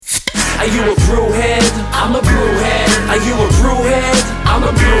Are you a brewhead? I'm a brewhead. Are you a brewhead? I'm a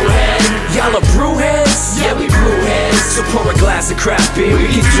brewhead. Y'all are brewheads? Yeah, we brewheads. So pour a glass of craft beer, we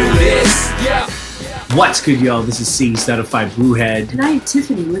can do this. Yeah. What's good, y'all? This is C, Certified Brewhead. And I am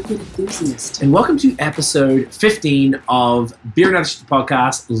Tiffany, Liquid Enthusiast. And welcome to episode 15 of Beer and Other Shit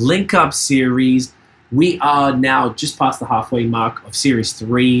Podcast Link Up Series. We are now just past the halfway mark of Series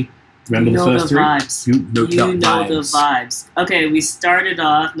 3. Remember the first three? Vibes. You know the vibes. Okay, we started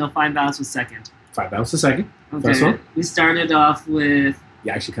off, Fine Balance was second. Fine Balance was second. Okay. First one? We started off with...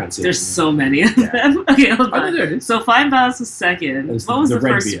 You actually can't see There's it. so many of them. Okay, hold on. There it is. So Fine Balance was second. What was the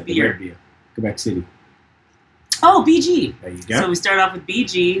first beer? The red beer. Quebec City. Oh, BG. There you go. So we started off with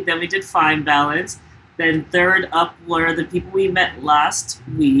BG, then we did Fine Balance, then third up were the people we met last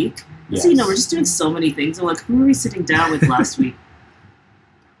week. Yes. So, we're just doing so many things. I'm like, who were we sitting down with last week?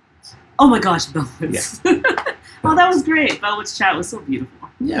 Oh my gosh, Bellwoods. Yeah. Oh, that was great. Bellwoods chat was so beautiful.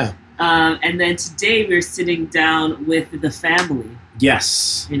 Yeah. And then today we're sitting down with the family.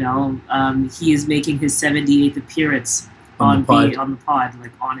 Yes. He is making his 78th appearance on the pod, like,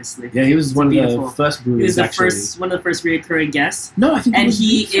 honestly. Yeah, he was one of the first breweries, He was one of the first recurring guests. No, I think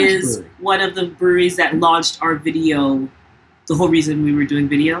he is one of the breweries that launched our video, the whole reason we were doing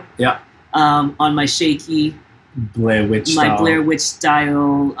video. Yeah. On my shaky... Blair Witch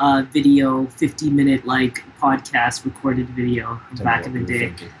style video, 50-minute podcast recorded video from back in the day.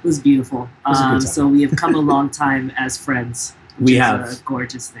 It was beautiful. So we have come a long time as friends. We have a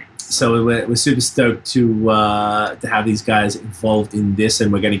gorgeous thing. So we're super stoked to have these guys involved in this,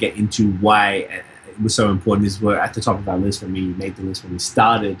 and we're going to get into why it was so important. Is we're at the top of our list when we made the list when we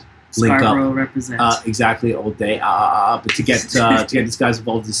started. Scarborough represents exactly all day. But to get these guys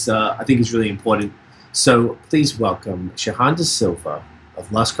involved is I think is really important. So please welcome Shahan Da Silva of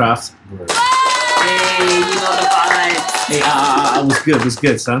Lustcraft Brewery. Hey, you know the vibes. Hey, it was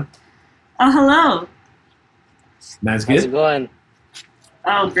good, son. Oh, hello. Man's good. How's it going?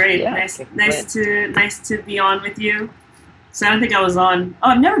 Oh, great. Yeah, nice to be on with you. So I don't think I was on. Oh,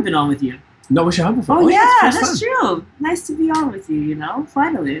 I've never been on with you. No, was Shahan before? Oh yeah, that's true. Nice to be on with you.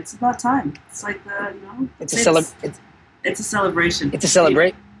 Finally, it's about time. It's like It's a celebration. It's a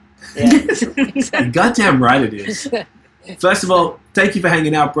celebrate. Yeah. You're goddamn right it is. First of all, thank you for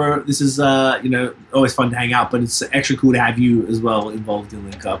hanging out, bro. This is always fun to hang out, but it's extra cool to have you as well involved in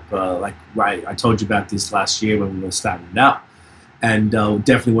Link Up. I told you about this last year when we were starting it out, and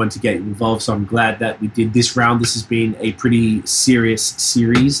definitely wanted to get involved. So I'm glad that we did this round. This has been a pretty serious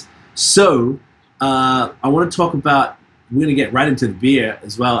series. So I want to talk about. We're going to get right into the beer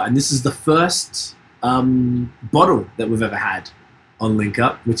as well, and this is the first bottle that we've ever had on Link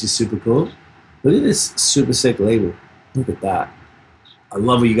Up, which is super cool. Look at this super sick label. Look at that. I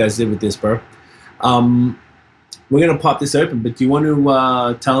love what you guys did with this, bro. We're going to pop this open, but do you want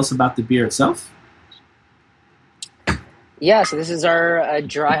to tell us about the beer itself? Yeah, so this is our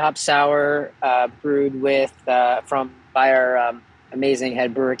dry hop sour brewed with by our amazing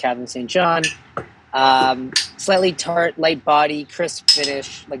head brewer, Catherine St. John. Slightly tart, light body, crisp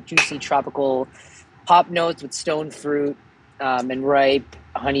finish, like juicy tropical hop notes with stone fruit, and ripe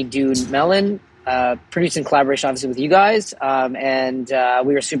honeydewed melon, produced in collaboration obviously with you guys, and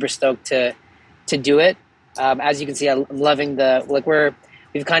we were super stoked to do it. As you can see, I'm loving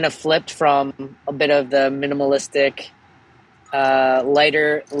we've kind of flipped from a bit of the minimalistic,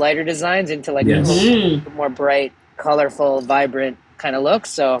 lighter designs into more bright, colorful, vibrant kind of look.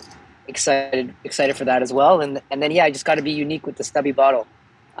 So excited for that as well. And then I just got to be unique with the stubby bottle.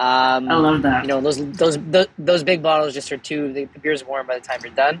 I love that. Those big bottles just are too. The beer's warm by the time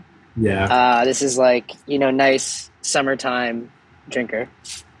you're done. Yeah. This is nice summertime drinker.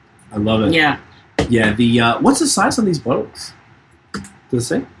 I love it. Yeah. Yeah. The what's the size on these bottles? Does it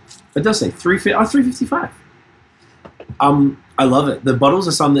say? It does say 355. I love it. The bottles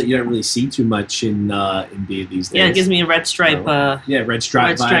are something that you don't really see too much in beer these days. Yeah, it gives me a red stripe. Red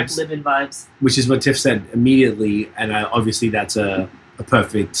stripe living vibes. Which is what Tiff said immediately, and obviously that's a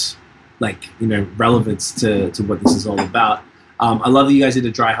perfect relevance to what this is all about. I love that you guys did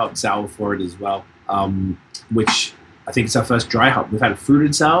a dry hop sour for it as well, which I think it's our first dry hop. We've had a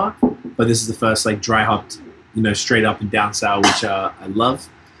fruited sour, but this is the first dry hopped, straight up and down sour, which I love.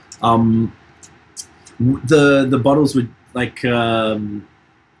 The bottles were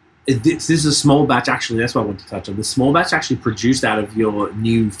this is a small batch, actually. That's what I want to touch on. The small batch actually produced out of your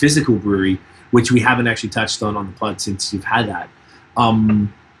new physical brewery, which we haven't actually touched on the pod since you've had that.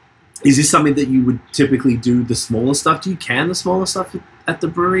 Is this something that you would typically do the smaller stuff? Do you can the smaller stuff at the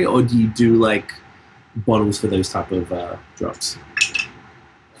brewery, or do you do bottles for those type of drops?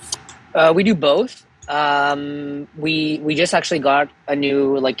 We do both. We just actually got a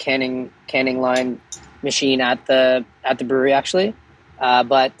new like canning line machine at the brewery actually.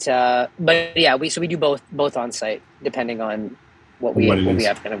 But yeah, we do both on site depending on what we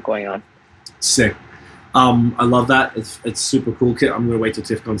have kind of going on. Sick. I love that. It's super cool. I'm going to wait till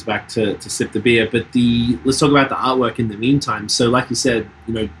Tiff comes back to sip the beer. But let's talk about the artwork in the meantime. So, like you said,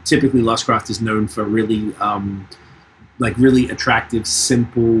 typically Lustcraft is known for really, really attractive,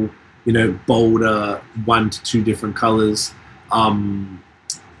 simple, bolder 1 to 2 different colors on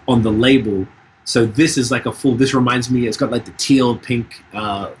the label. So this is like this reminds me, it's got like the teal, pink,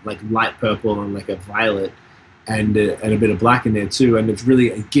 like light purple, and like a violet. And a bit of black in there too, and it's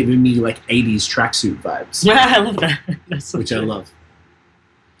really giving me like 80s tracksuit vibes. Yeah, I love that. Which I love.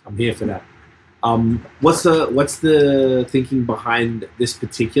 I'm here for that. What's the thinking behind this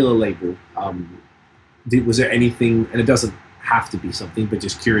particular label? Was there anything, and it doesn't have to be something, but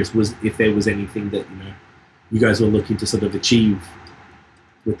just curious, if there was anything that you guys were looking to sort of achieve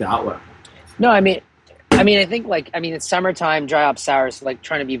with the artwork? No, I think it's summertime, dry hop sours, so like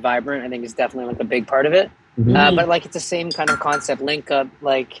trying to be vibrant, I think is definitely like a big part of it. Mm-hmm. But like it's the same kind of concept, link up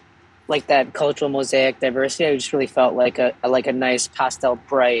like that cultural mosaic diversity. I just really felt like a nice pastel,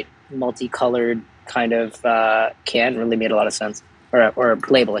 bright, multicolored kind of can really made a lot of sense, or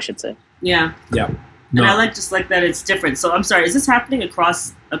label, I should say. Yeah. Yeah. No. And I like that it's different. So I'm sorry, is this happening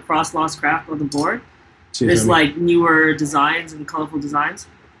across Lustcraft on the board? There's like newer designs and colorful designs.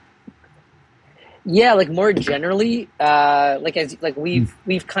 Yeah, like more generally,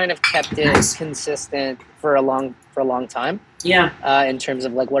 we've kind of kept it consistent for a long time. Yeah. In terms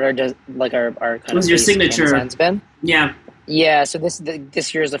of like what our kind of your signature designs been. Yeah. Yeah. So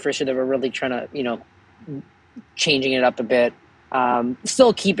this year is the first year that we're really trying to changing it up a bit.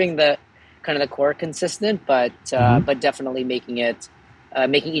 Still keeping the kind of the core consistent, but definitely making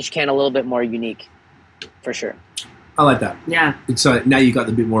each can a little bit more unique, for sure. I like that. Yeah. So now you've got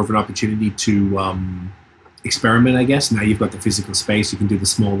a bit more of an opportunity to experiment, I guess. Now you've got the physical space. You can do the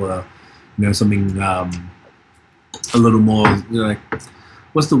smaller, something a little more, like,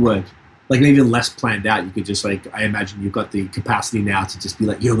 what's the word? Like maybe less planned out. You could just I imagine you've got the capacity now to just be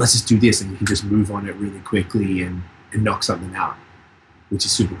like, let's just do this. And you can just move on it really quickly and knock something out, which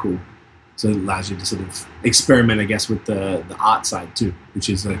is super cool. So it allows you to sort of experiment, I guess, with the art side too, which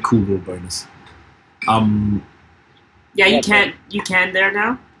is a cool little bonus. Yeah, you can there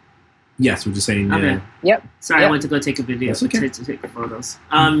now? Yes, we're just saying. Okay. Yep. Sorry, I went to go take a video. That's okay. to take photos.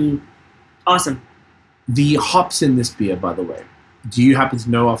 Awesome. The hops in this beer, by the way, do you happen to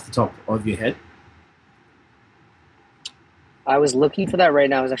know off the top of your head? I was looking for that right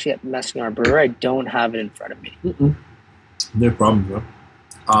now. I was actually messaging our brewer. I don't have it in front of me. No problem, bro.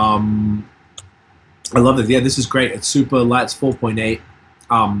 I love it. Yeah, this is great. It's super light. It's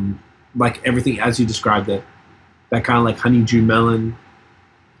 4.8. Like everything as you described it. That kind of like honeydew melon,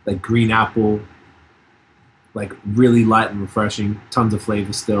 like green apple, like really light and refreshing. Tons of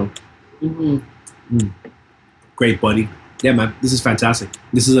flavor still. Great body. Yeah, man, this is fantastic.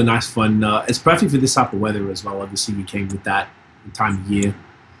 This is a nice, fun. It's perfect for this type of weather as well. Obviously, we came with that time of year.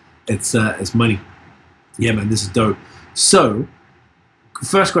 It's money. Yeah, man, this is dope. So,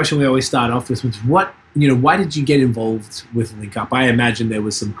 first question we always start off with was why did you get involved with Link Up? I imagine there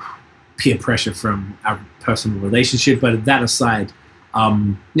was some peer pressure from our personal relationship, but that aside,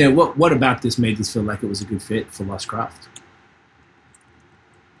 what about this made this feel like it was a good fit for Lustcraft?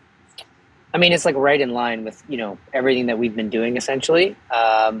 I mean, it's like right in line with everything that we've been doing essentially,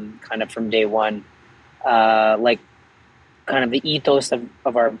 kind of from day one. Like, kind of the ethos of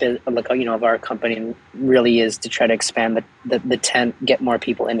our of our company really is to try to expand the tent, get more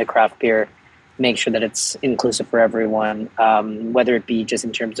people into craft beer, make sure that it's inclusive for everyone, whether it be just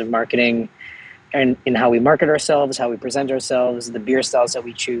in terms of marketing and in how we market ourselves, how we present ourselves, the beer styles that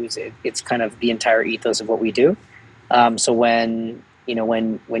we choose. It's kind of the entire ethos of what we do. So when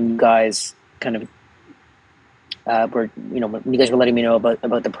you guys kind of when you guys were letting me know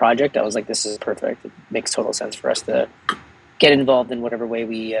about the project, I was like, this is perfect. It makes total sense for us to get involved in whatever way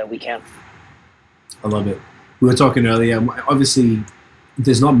we can. I love it. We were talking earlier. Obviously,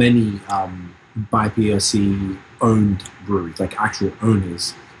 there's not many BIPOC owned breweries, like actual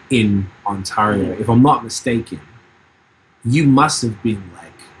owners in Ontario. If I'm not mistaken, you must have been like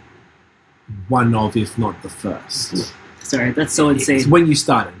one of, if not the first. Sorry, that's so insane. It's when you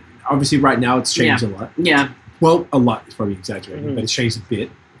started. Obviously, right now it's changed a lot. Yeah. Well, a lot is probably exaggerating, but it's changed a bit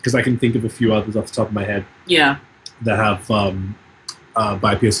because I can think of a few others off the top of my head. Yeah. That have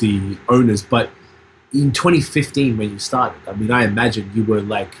BIPOC owners, but in 2015 when you started, I mean, I imagine you were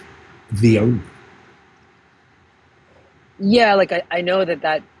like the owner. Yeah, like I know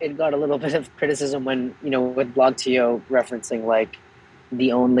that it got a little bit of criticism when, with BlogTO referencing like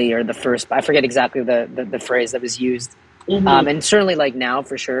the only or the first, I forget exactly the phrase that was used. And certainly like now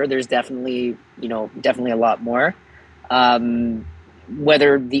for sure, there's definitely a lot more.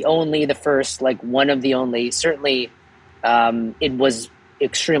 Whether the only, the first, like one of the only, certainly it was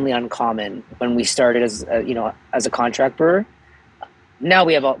extremely uncommon when we started as a contract brewer. Now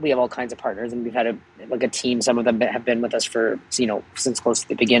we have all kinds of partners, and we've had a team. Some of them have been with us for since close to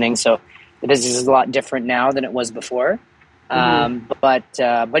the beginning. So the business is a lot different now than it was before. But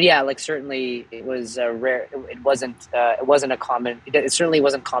yeah, like certainly it was rare. It wasn't a common. It certainly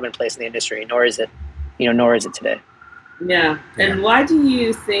wasn't commonplace in the industry, nor is it today. Yeah, and why do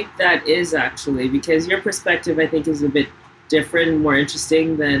you think that is actually? Because your perspective, I think, is a bit different and more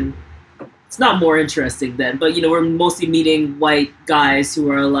interesting than. It's not more interesting then, but we're mostly meeting white guys who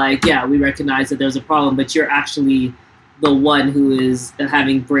are like, yeah, we recognize that there's a problem, but you're actually the one who is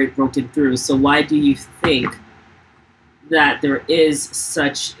having broken through. So why do you think that there is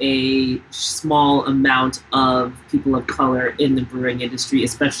such a small amount of people of color in the brewing industry,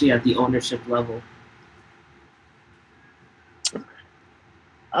 especially at the ownership level?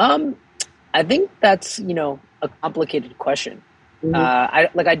 I think that's a complicated question.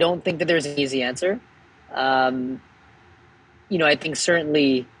 I don't think that there's an easy answer. I think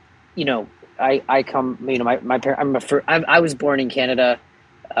certainly, I come, my parents. I was born in Canada.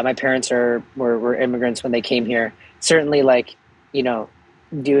 My parents were immigrants when they came here. Certainly, like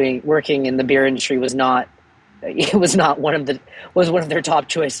working in the beer industry was not one of their top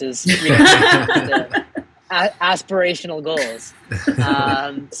choices. Aspirational goals.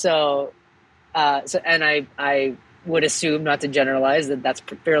 So and I would assume, not to generalize, that that's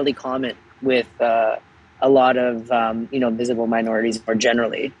fairly common with a lot of visible minorities more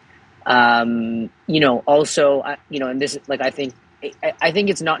generally. Also, and this, like, I think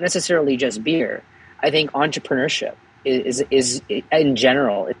it's not necessarily just beer. I think entrepreneurship is in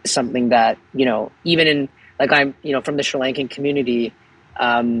general is something that even in, like, I'm from the Sri Lankan community.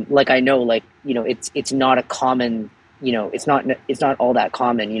 Like, I know, like, it's not a common, it's not all that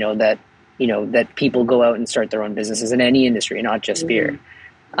common, that that people go out and start their own businesses in any industry, not just beer.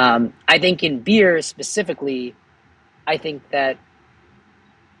 I think in beer specifically, I think that,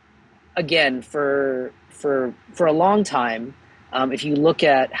 again, for a long time, if you look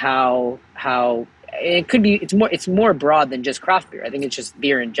at how it could be, it's more broad than just craft beer. I think it's just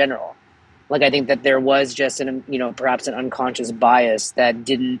beer in general. Like, I think that there was just perhaps an unconscious bias that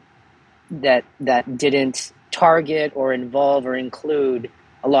didn't target or involve or include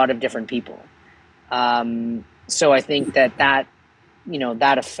a lot of different people. So I think that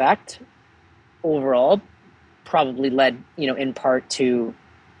effect overall probably led, in part to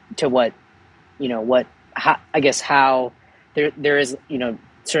what how there is,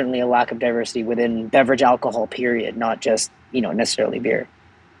 certainly a lack of diversity within beverage alcohol, period, not just, necessarily beer.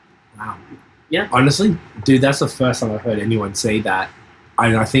 Wow. Yeah. Honestly, dude, that's the first time I've heard anyone say that.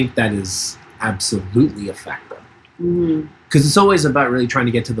 I think that is absolutely a factor. Because it's always about really trying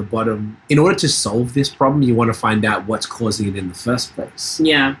to get to the bottom. In order to solve this problem, you want to find out what's causing it in the first place.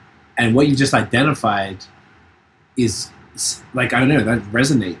 Yeah. And what you just identified is, like, I don't know, that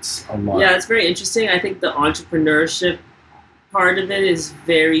resonates a lot. Yeah, it's very interesting. I think the entrepreneurship part of it is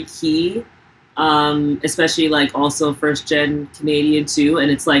very key. Especially, like, also first gen Canadian too,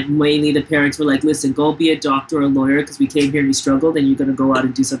 and it's like mainly the parents were like, listen, go be a doctor or a lawyer because we came here and we struggled, and you're going to go out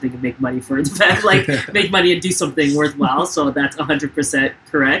and do something and make money for the family, like make money and do something worthwhile. So that's 100%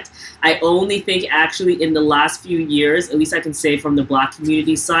 correct. I only think actually in the last few years, at least I can say from the Black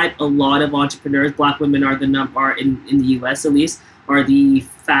community side, a lot of entrepreneurs, Black women are in the US at least, are the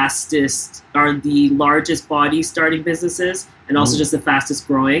largest body starting businesses, and also just the fastest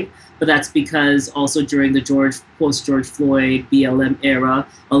growing. But that's because also during the post-George Floyd BLM era,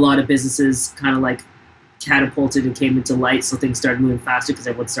 a lot of businesses kind of like catapulted and came into light, so things started moving faster because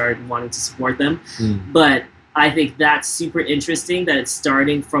everyone started wanting to support them. But I think that's super interesting that it's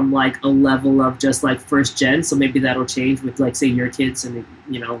starting from like a level of just like first gen, so maybe that'll change with, like, say, your kids, and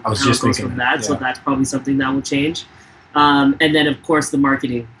I was just thinking from that. Yeah. So that's probably something that will change. And then, of course, the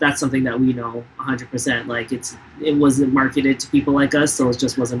marketing. That's something that we know 100%. Like, it wasn't marketed to people like us, so it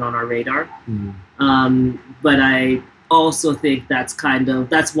just wasn't on our radar. But I also think that's why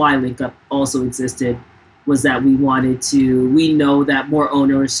LinkUp also existed, was that we know that more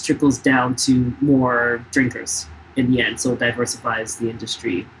owners trickles down to more drinkers in the end, so it diversifies the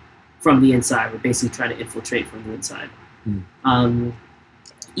industry from the inside. We're basically trying to infiltrate from the inside.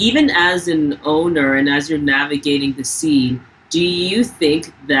 Even as an owner and as you're navigating the scene, do you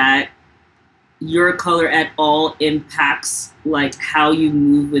think that your color at all impacts like how you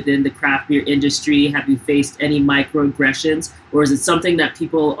move within the craft beer industry? Have you faced any microaggressions, or is it something that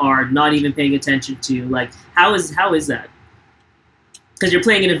people are not even paying attention to? Like, how is that? Because you're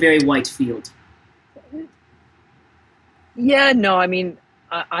playing in a very white field. Yeah, no, I mean,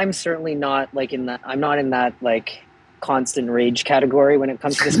 I'm certainly not like in that. I'm not in that like constant rage category when it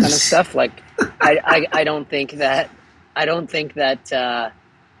comes to this kind of stuff. Like, I don't think that. I don't think that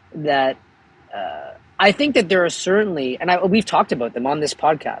that. I think that there are certainly, and we've talked about them on this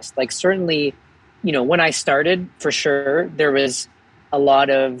podcast. Like, certainly, you know, when I started, for sure, there was a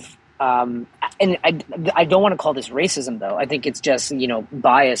lot of, and I don't want to call this racism though. I think it's just, you know,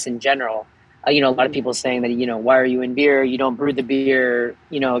 bias in general. You know, a lot of people saying that, you know, why are you in beer? You don't brew the beer,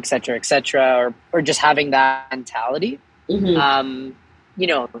 you know, et cetera, or just having that mentality. Mm-hmm. You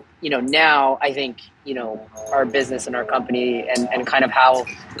know, now I think, you know, our business and our company and kind of how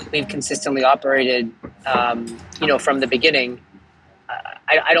we've consistently operated, you know, from the beginning,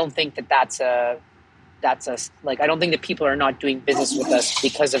 I don't think that that's a like, I don't think that people are not doing business with us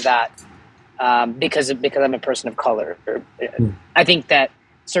because of that, because I'm a person of color. I think that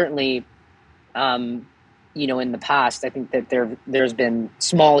certainly, you know, in the past, I think that there's been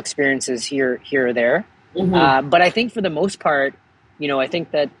small experiences here or there. Mm-hmm. But I think for the most part, you know, I think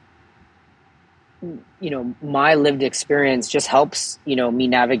that, you know, my lived experience just helps, you know, me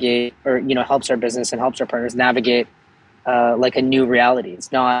navigate, or, you know, helps our business and helps our partners navigate like a new reality.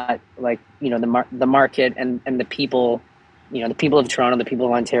 It's not like, you know, the market and the people, you know, the people of Toronto, the people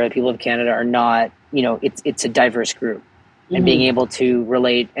of Ontario, the people of Canada are not, you know, it's a diverse group. Mm-hmm. And being able to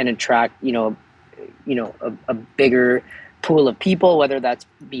relate and attract, you know, a bigger pool of people, whether that's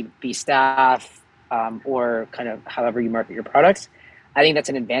be staff or kind of however you market your products, I think that's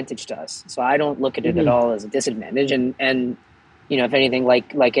an advantage to us. So I don't look at it at all as a disadvantage. And you know, if anything,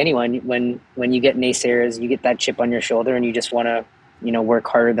 like anyone, when you get naysayers, you get that chip on your shoulder, and you just want to, you know, work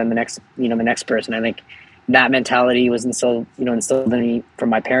harder than the next person. I think that mentality was instilled in me from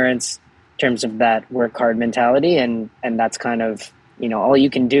my parents in terms of that work hard mentality, and that's kind of, you know, all you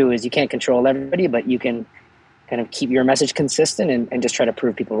can do is, you can't control everybody, but you can kind of keep your message consistent and just try to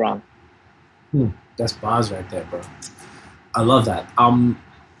prove people wrong. That's bars right there, bro. I love that.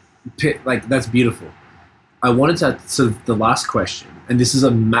 Like, that's beautiful. I wanted to, so the last question, and this is a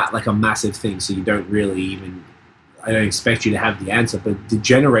massive thing, so you don't really even, I don't expect you to have the answer, but the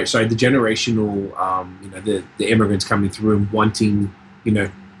generational, you know, the immigrants coming through and wanting, you know,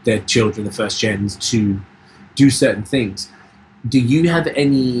 their children, the first gens, to do certain things. Do you have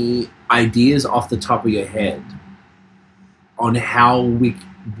any ideas off the top of your head on how we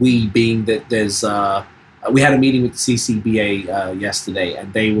being that there's, we had a meeting with the CCBA yesterday,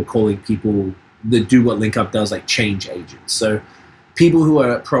 and they were calling people that do what LinkUp does, like change agents. So people who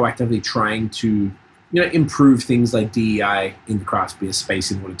are proactively trying to, you know, improve things like DEI in the craft beer space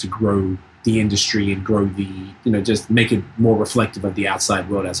in order to grow the industry and grow the, you know, just make it more reflective of the outside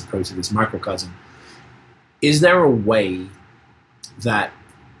world as opposed to this microcosm. Is there a way that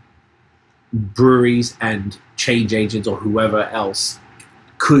breweries and change agents or whoever else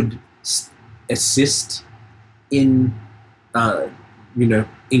could assist in, you know,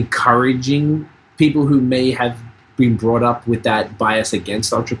 encouraging people who may have been brought up with that bias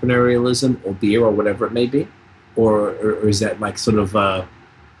against entrepreneurialism or beer or whatever it may be? Or is that like sort of,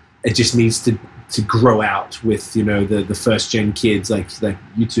 it just needs to grow out with, you know, the first gen kids like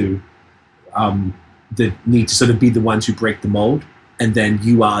you two, that need to sort of be the ones who break the mold, and then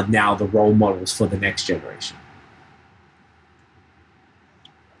you are now the role models for the next generation?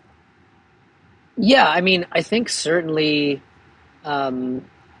 Yeah, I mean, I think certainly I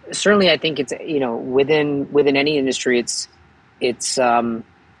think it's, you know, within any industry, it's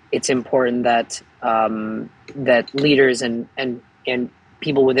important that that leaders and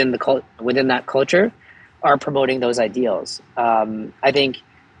people within that culture are promoting those ideals. I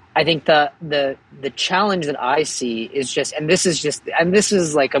think the challenge that I see is just, and this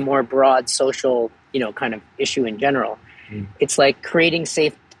is like a more broad social, you know, kind of issue in general. It's like creating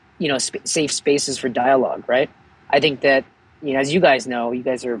safe spaces for dialogue, right? I think that, you know, as you guys know, you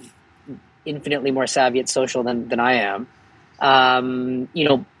guys are infinitely more savvy at social than I am. You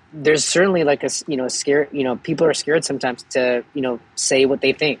know, there's certainly like scare, you know, people are scared sometimes to, you know, say what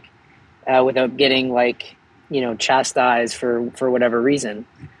they think without getting like, you know, chastised for whatever reason.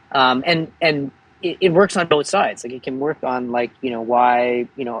 And it works on both sides. Like, it can work on, like, you know, why,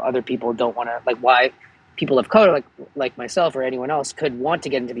 you know, other people don't want to, like, why people of color like myself or anyone else could want to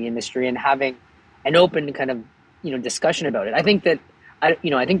get into the industry, and having an open kind of, you know, discussion about it. I think that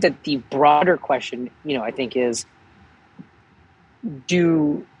the broader question, you know, I think is,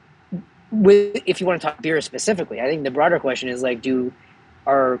 if you want to talk beer specifically, I think the broader question is like,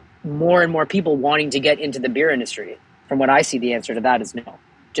 are more and more people wanting to get into the beer industry? From what I see, the answer to that is no.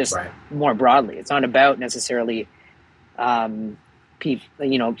 Just more broadly, it's not about necessarily,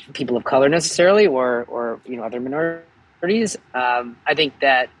 people of color necessarily, or other minorities. I think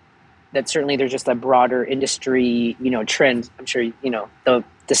that certainly there's just a broader industry, trend. I'm sure the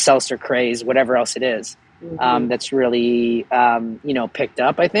seltzer craze, whatever else it is, that's really picked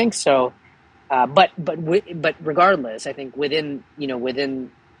up. I think so. But regardless, I think within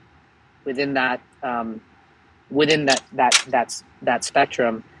that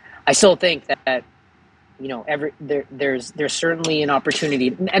spectrum, I still think that there's certainly an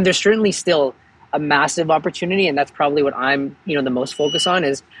opportunity, and there's certainly still a massive opportunity, and that's probably what I'm the most focused on.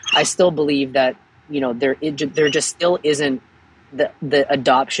 Is I still believe that there just still isn't the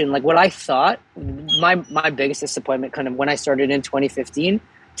adoption. Like what I thought, my biggest disappointment kind of when I started in 2015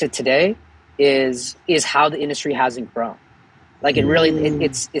 to today is how the industry hasn't grown. Like it really,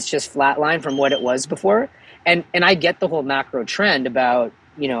 it's just flatlined from what it was before. And I get the whole macro trend about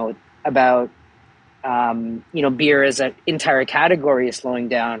beer as an entire category is slowing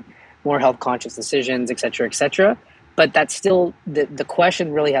down, more health conscious decisions, et cetera, et cetera. But that's still the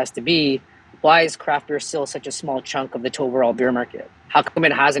question really has to be, why is craft beer still such a small chunk of the overall beer market? How come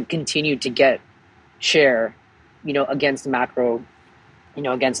it hasn't continued to get share, against macro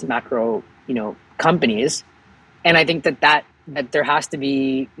companies? And I think that there has to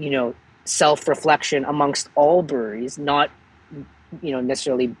be, self-reflection amongst all breweries, not,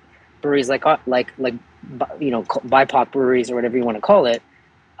 necessarily breweries like BIPOC breweries or whatever you want to call it.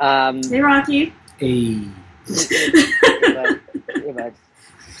 Hey, Rocky. Hey.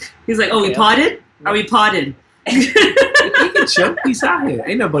 He's like, we potted? Are we potted? He's out here.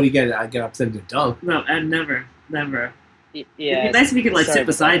 Ain't nobody get upset at the dog. No, and never. Yeah, it'd be nice if we could sit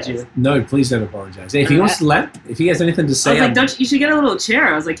beside you. No, please don't apologize. Hey, if he wants to if he has anything to say, I was like, you should get a little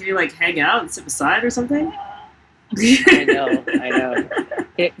chair. I was like, can you hang out and sit beside or something? I know.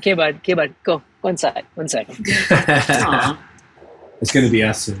 Okay, bud, go inside. 1 second. It's gonna be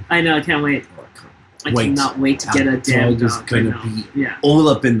us soon. I know. I can't wait. I cannot wait to get a damn dog. Is gonna be all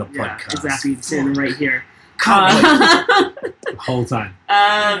up in the podcast. Exactly, sitting right here. The whole time.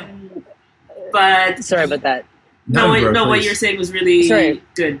 But sorry about that. No, what you're saying was really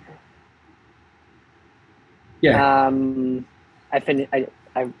good. Yeah. I finished.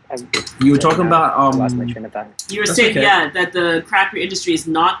 You were talking about. I lost my train of thought. You were saying that the craft beer industry is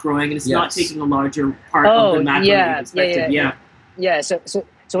not growing and it's not taking a larger part of the macro perspective. Yeah. So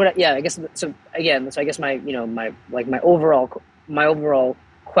what? Yeah, I guess. So again, I guess my my overall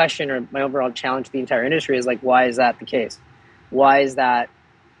question or my overall challenge to the entire industry is why is that the case? Why is that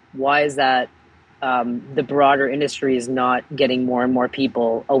the broader industry is not getting more and more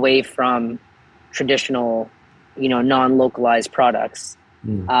people away from traditional, non-localized products?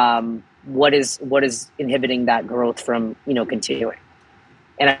 What is inhibiting that growth from continuing?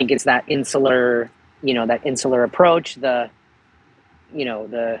 And I think it's that insular approach, the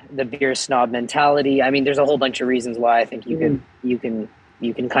beer snob mentality. I mean, there's a whole bunch of reasons why I think you can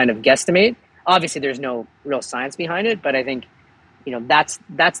kind of guesstimate. Obviously, there's no real science behind it, but I think that's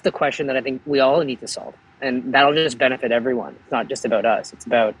the question that I think we all need to solve, and that'll just benefit everyone. It's not just about us; it's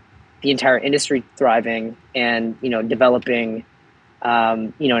about the entire industry thriving and developing,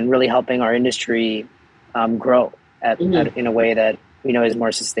 and really helping our industry grow in a way that is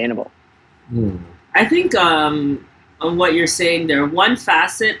more sustainable. I think on what you're saying there, one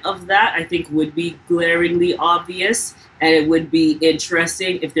facet of that I think would be glaringly obvious, and it would be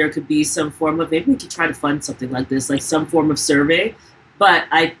interesting if there could be some form of, maybe we could try to fund something like this, like some form of survey. But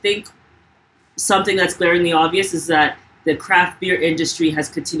I think something that's glaringly obvious is that the craft beer industry has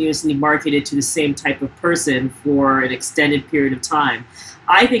continuously marketed to the same type of person for an extended period of time.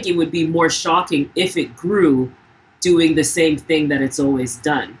 I think it would be more shocking if it grew doing the same thing that it's always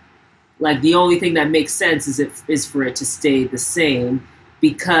done. Like the only thing that makes sense is for it to stay the same,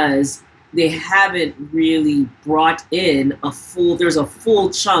 because they haven't really brought in there's a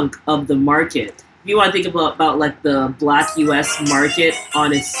full chunk of the market. If you want to think about like the Black US market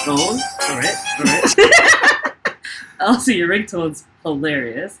on its own. All right. Also, your ringtone's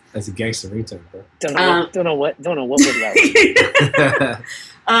hilarious. That's a gangster ringtone, bro. Don't know what would that.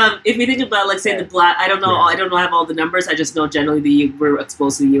 If you think about, say the Black, I don't know have all the numbers. I just know generally we're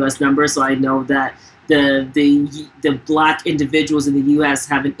exposed to the U.S. numbers, so I know that the Black individuals in the U.S.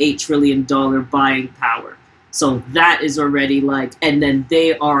 have an $8 trillion buying power. So that is already and then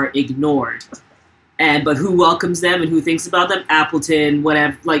they are ignored. but who welcomes them and who thinks about them? Appleton,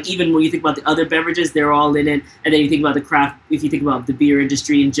 whatever. Like even when you think about the other beverages, they're all in it. And then you think about the craft. If you think about the beer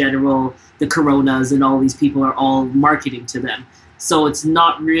industry in general, the Coronas and all these people are all marketing to them. So it's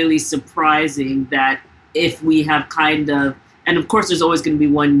not really surprising that if we have kind of, and of course there's always going to be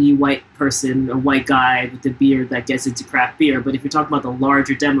one new white person or white guy with a beard that gets into craft beer, but if you're talking about the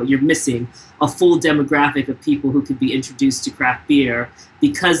larger demo, you're missing a full demographic of people who could be introduced to craft beer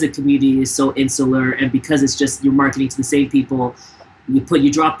because the community is so insular and because it's just you're marketing to the same people.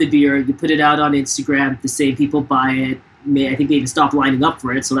 You drop the beer, you put it out on Instagram, the same people buy it. I think they even stop lining up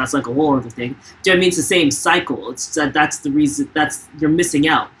for it, so that's like a whole other thing. Do you know what I mean? It's the same cycle. That's the reason. You're missing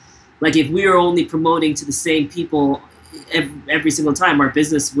out. Like if we were only promoting to the same people every single time, our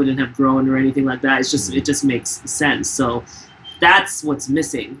business wouldn't have grown or anything like that. It just makes sense. So that's what's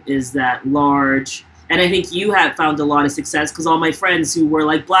missing is that large. And I think you have found a lot of success because all my friends who were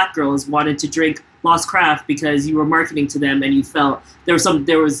like black girls wanted to drink Lost Craft because you were marketing to them and you felt there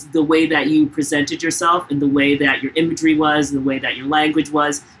was the way that you presented yourself and the way that your imagery was and the way that your language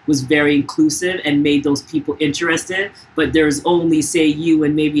was very inclusive and made those people interested. But there's only, say, you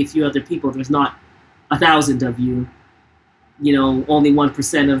and maybe a few other people. There's not 1,000 of you. You know, only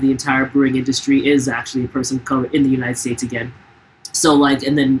 1% of the entire brewing industry is actually a person of color in the United States again. So like,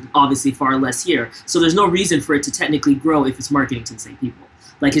 and then obviously far less here. So there's no reason for it to technically grow if it's marketing to the same people.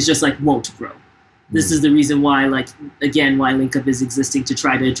 Like it's just like won't grow. This is the reason why, like, again, why LinkUp is existing to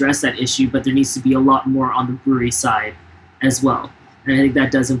try to address that issue, but there needs to be a lot more on the brewery side as well. And I think that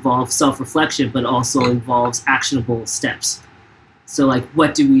does involve self-reflection, but also involves actionable steps. So like,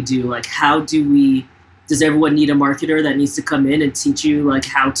 what do we do? Like, does everyone need a marketer that needs to come in and teach you like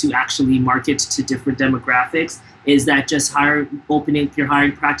how to actually market to different demographics? Is that just opening up your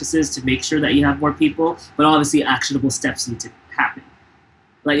hiring practices to make sure that you have more people? But obviously actionable steps need to happen.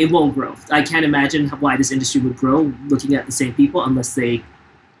 Like it won't grow. I can't imagine why this industry would grow looking at the same people unless they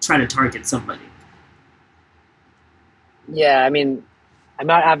try to target somebody. Yeah, I mean, I'm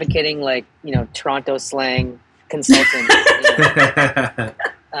not advocating like, Toronto slang consultant.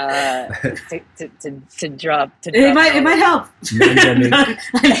 To drop. It might help.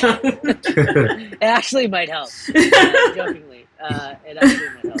 It actually might help. Jokingly, it actually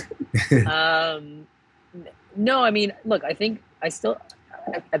might help. No, I mean, look, I think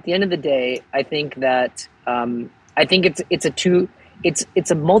at the end of the day, I think that I think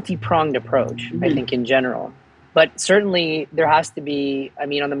it's a multi-pronged approach. Mm-hmm. I think in general, but certainly there has to be. I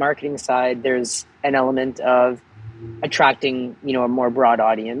mean, on the marketing side, there's an element of attracting, a more broad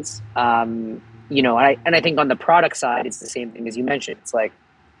audience. And I think on the product side, it's the same thing as you mentioned. It's like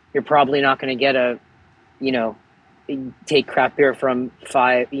you're probably not going to get take craft beer from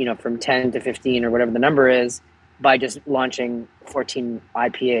 10 to 15 or whatever the number is by just launching 14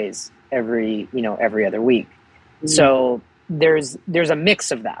 IPAs every other week. Mm-hmm. So there's a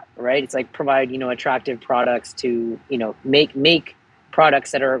mix of that, right? It's like provide, attractive products to, make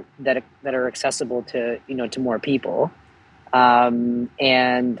products that are accessible to to more people, and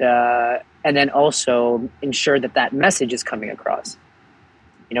then also ensure that message is coming across.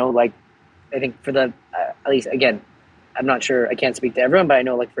 Like I think for the at least again, I'm not sure, I can't speak to everyone, but I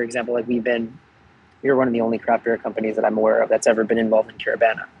know like for example, like you're one of the only craft beer companies that I'm aware of that's ever been involved in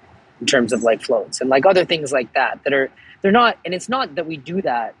Caribana in terms of like floats and like other things like that they're not, and it's not that we do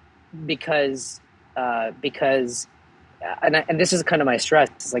that because and this is kind of my stress.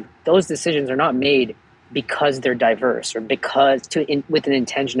 It's like those decisions are not made because they're diverse or with an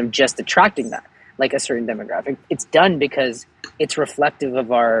intention of just attracting that like a certain demographic. It's done because it's reflective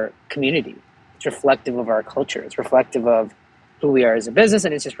of our community. It's reflective of our culture. It's reflective of who we are as a business,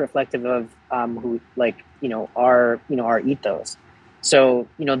 and it's just reflective of our ethos. So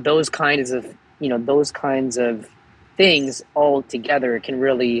those kinds of things all together can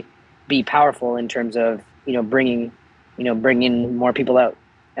really be powerful in terms of bringing more people out,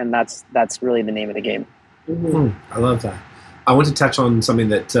 and that's really the name of the game. Mm-hmm. I love that. I want to touch on something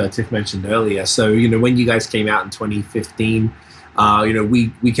that Tiff mentioned earlier. So when you guys came out in 2015,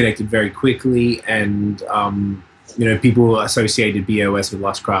 we connected very quickly, and people associated BOS with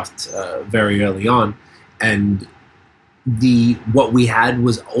Lost Craft very early on, and what we had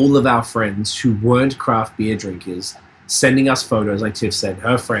was all of our friends who weren't craft beer drinkers sending us photos, like Tiff said,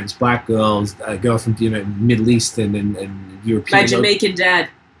 her friends, black girls, a girl from Middle Eastern and European. My Jamaican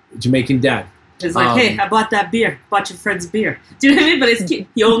dad. It's like, hey, I bought that beer. Bought your friend's beer. Do you know what I mean? But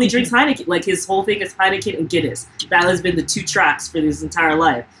he only drinks Heineken. Like his whole thing is Heineken and Guinness. That has been the two tracks for his entire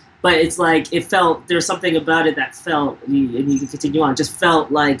life. But it's like there's something about it that felt, and you can continue on, just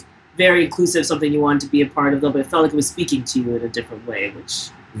felt like very inclusive, something you wanted to be a part of, though, but it felt like it was speaking to you in a different way, which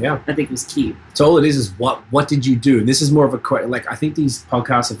Yeah. I think was key. So all it is what did you do? And this is more of a like, I think these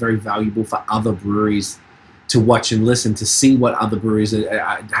podcasts are very valuable for other breweries to watch and listen to see what other breweries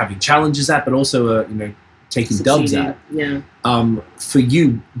are having challenges at, but also taking dubs at. Yeah. For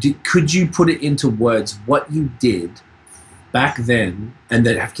you, could you put it into words what you did back then and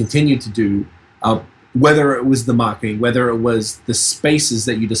that have continued to do, whether it was the marketing, whether it was the spaces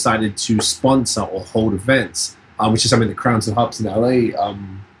that you decided to sponsor or hold events, which is something that Crowns and Hops in LA,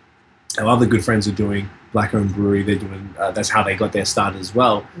 our other good friends are doing, Black-owned brewery, they're doing, that's how they got their start as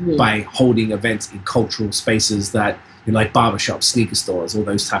well, by holding events in cultural spaces that, like barbershops, sneaker stores, all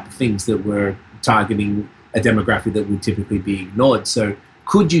those type of things that were targeting a demographic that would typically be ignored. So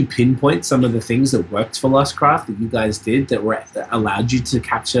could you pinpoint some of the things that worked for Lost Craft that you guys did that allowed you to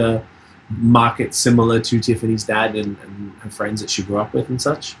capture markets similar to Tiffany's dad and her friends that she grew up with and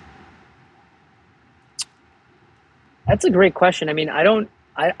such? That's a great question. I mean, I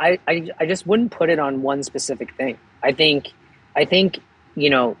just wouldn't put it on one specific thing. I think,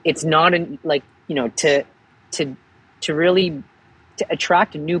 it's not to really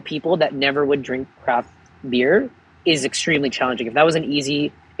attract new people that never would drink craft beer is extremely challenging. If that was an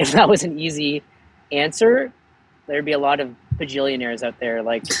easy answer, there'd be a lot of bajillionaires out there,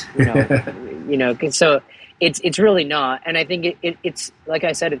 so it's really not. And I think it's like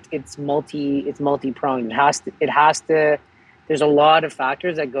I said, it's multi-pronged. It has to, there's a lot of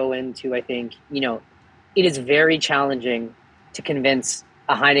factors that go into, I think, it is very challenging to convince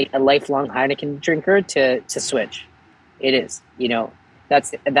a lifelong Heineken drinker to switch. It is,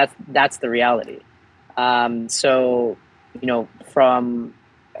 that's the reality. So,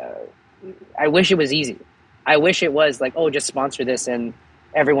 I wish it was easy. I wish it was like, oh, just sponsor this and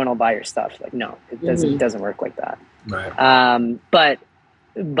everyone will buy your stuff. Like, no, it doesn't work like that. Right.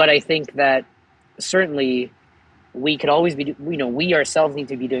 But I think that certainly we could always be, we ourselves need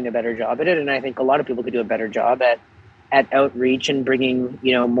to be doing a better job at it. And I think a lot of people could do a better job at outreach and bringing,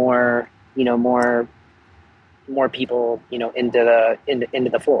 more people, into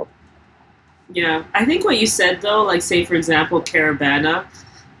the fold. Yeah, I think what you said though, like say for example, Carabana,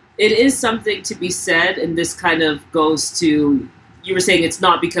 it is something to be said, and this kind of goes to, you were saying it's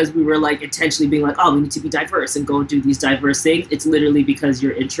not because we were like intentionally being like, oh, we need to be diverse and go do these diverse things. It's literally because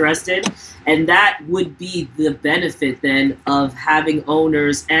you're interested. And that would be the benefit then of having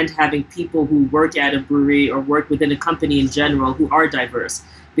owners and having people who work at a brewery or work within a company in general who are diverse,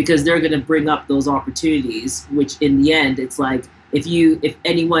 because they're going to bring up those opportunities, which in the end, it's like, if you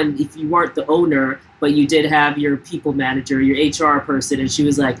weren't the owner, but you did have your people manager, your HR person, and she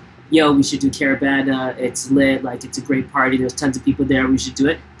was like, yo, we should do Carabana, it's lit, like it's a great party, there's tons of people there, we should do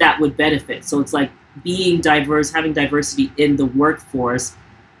it, that would benefit. So it's like being diverse, having diversity in the workforce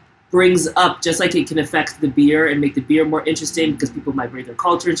brings up, just like it can affect the beer and make the beer more interesting because people might bring their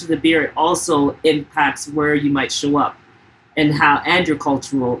culture into the beer, it also impacts where you might show up and your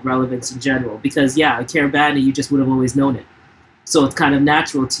cultural relevance in general. Because yeah, Carabana, you just would have always known it. So it's kind of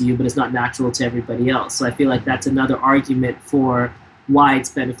natural to you, but it's not natural to everybody else. So I feel like that's another argument for why it's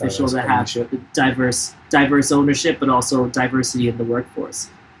beneficial to have diverse ownership, but also diversity in the workforce.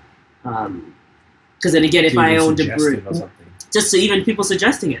 Because then again, if I owned a brewery, just so even people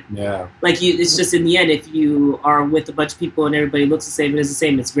suggesting it, it's just in the end, if you are with a bunch of people and everybody looks the same and is the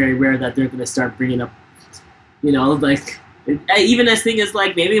same, it's very rare that they're going to start bringing up, even as thing as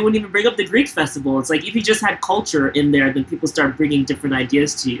like maybe they wouldn't even bring up the Greek festival. It's like if you just had culture in there, then people start bringing different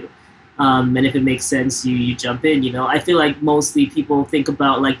ideas to you. And if it makes sense, you jump in, I feel like mostly people think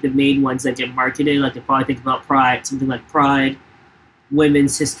about like the main ones that get marketed. Like they probably think about Pride, something like Pride,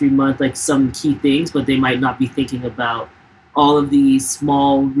 Women's History Month, like some key things, but they might not be thinking about all of these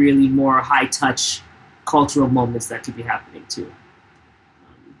small, really more high touch cultural moments that could be happening too.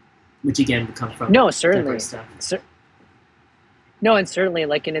 Which again would come from certainly stuff. No, and certainly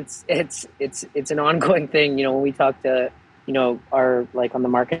and it's an ongoing thing, when we talk to our like on the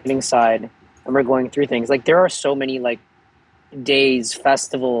marketing side and we're going through things, like there are so many like days,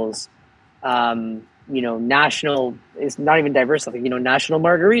 festivals, national, it's not even diverse, like National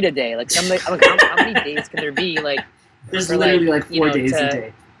Margarita Day, like how many days can there be, like there's literally like 4 days a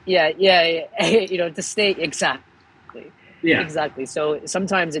day. To stay exactly. So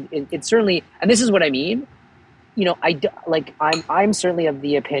sometimes it certainly, and this is what I mean, I'm certainly of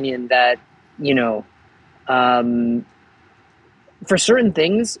the opinion that for certain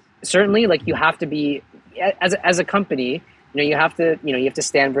things, certainly, like you have to be as a company, you have to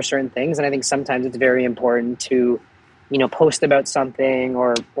stand for certain things, and I think sometimes it's very important to, post about something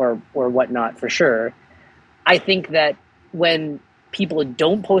or whatnot. For sure, I think that when people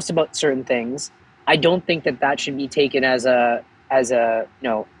don't post about certain things, I don't think that should be taken as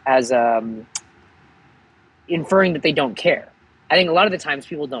inferring that they don't care. I think a lot of the times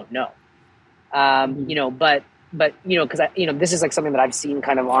people don't know. But because this is like something that I've seen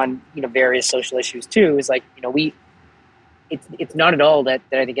kind of on various social issues too. Is like it's not at all that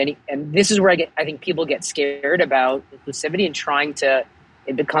I think and this is where I think people get scared about inclusivity and trying to.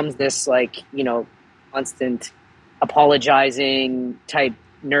 It becomes this like constant apologizing type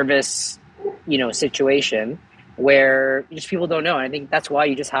nervous situation where just people don't know. And I think that's why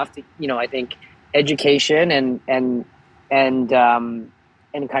you just have to I think education and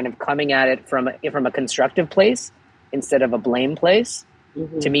kind of coming at it from a constructive place instead of a blame place,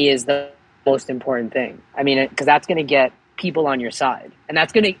 to me is the most important thing. I mean, because that's going to get people on your side, and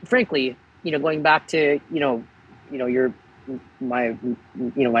that's going to, frankly, going back to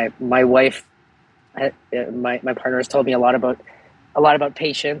my wife, my partner has told me a lot about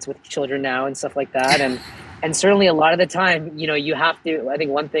patience with children now and stuff like that, and certainly a lot of the time, you have to. I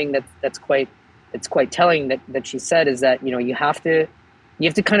think one thing that's quite telling that she said is that you have to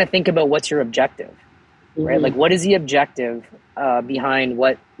kind of think about what's your objective, right? Like, what is the objective behind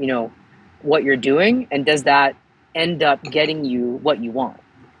what you're doing, and does that end up getting you what you want?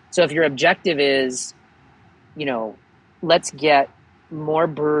 So if your objective is, let's get more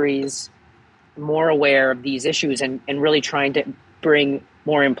breweries more aware of these issues and really trying to bring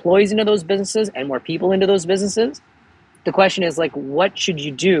more employees into those businesses and more people into those businesses, the question is like, what should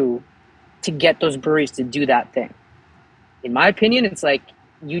you do to get those breweries to do that thing? In my opinion, it's like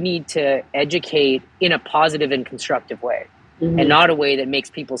you need to educate in a positive and constructive way, and not a way that makes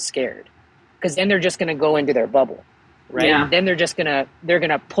people scared, because then they're just going to go into their bubble, right? Yeah. Then they're going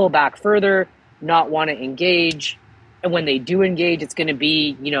to pull back further, not want to engage, and when they do engage, it's going to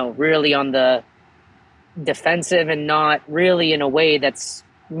be really on the defensive and not really in a way that's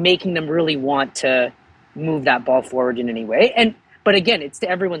making them really want to move that ball forward in any way. But again, it's to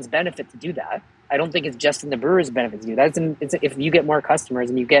everyone's benefit to do that. I don't think it's just in the brewer's benefit to do that. It's if you get more customers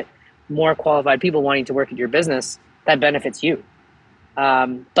and you get more qualified people wanting to work at your business, that benefits you.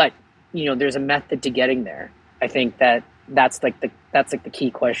 But there's a method to getting there. I think that's the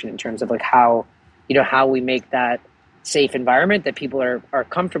key question in terms of like how we make that safe environment that people are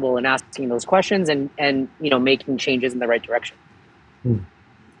comfortable in asking those questions and making changes in the right direction.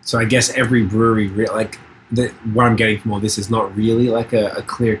 So I guess every brewery what I'm getting from all this is not really like a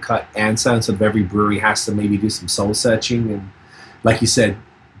clear-cut answer, and sort of every brewery has to maybe do some soul searching. And like you said,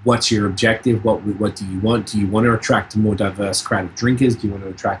 what's your objective? What do you want? Do you want to attract a more diverse crowd of drinkers? Do you want to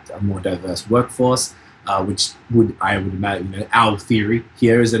attract a more diverse workforce? Which I would imagine, our theory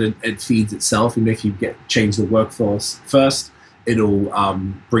here is that it feeds itself. If you change the workforce first, it'll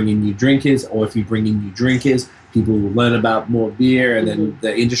bring in new drinkers, or if you bring in new drinkers, people will learn about more beer and then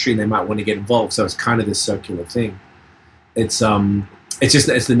the industry, and they might want to get involved. So it's kind of this circular thing. It's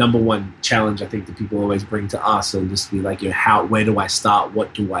the number one challenge I think that people always bring to us, and just be like, where do I start?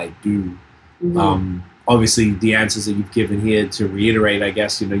 What do I do? Obviously, the answers that you've given here, to reiterate, I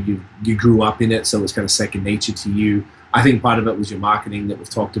guess, you grew up in it, so it's kind of second nature to you. I think part of it was your marketing that we've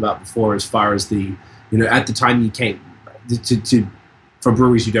talked about before, as far as the, at the time you came for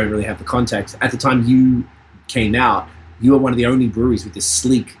breweries who don't really have the context. At the time you came out, you were one of the only breweries with this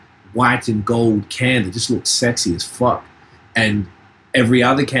sleek white and gold can that just looked sexy as fuck. And every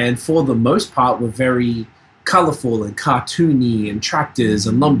other can, for the most part, were very colorful and cartoony, and tractors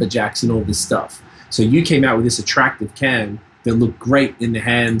and lumberjacks and all this stuff. So you came out with this attractive can that looked great in the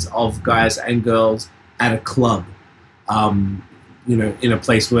hands of guys and girls at a club, in a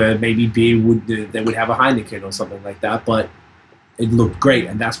place where maybe beer they would have a Heineken or something like that, but it looked great.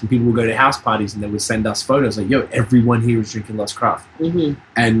 And that's when people would go to house parties and they would send us photos like, everyone here is drinking Lost Craft.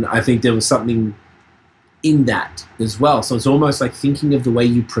 And I think there was something in that as well. So it's almost like thinking of the way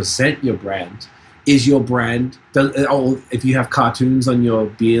you present your brand. Is your brand, if you have cartoons on your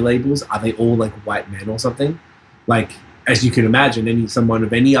beer labels, are they all like white men or something? Like, as you can imagine, someone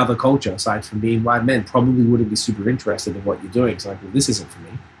of any other culture aside from being white men probably wouldn't be super interested in what you're doing. It's like, well, this isn't for me.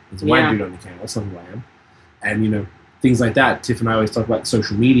 There's a white dude on the can. That's not who I am. And, things like that. Tiff and I always talk about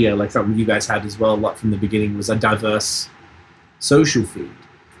social media, like something you guys had as well a lot from the beginning was a diverse social feed.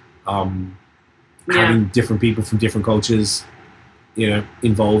 Having different people from different cultures,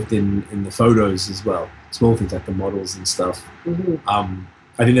 involved in the photos as well. Small things like the models and stuff.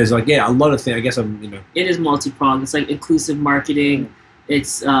 I think there's a lot of things. I guess It is multi-pronged. It's like inclusive marketing.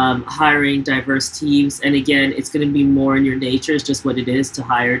 It's hiring diverse teams, and again, it's going to be more in your nature. It's just what it is to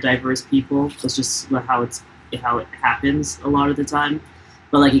hire diverse people. It's just how it happens a lot of the time.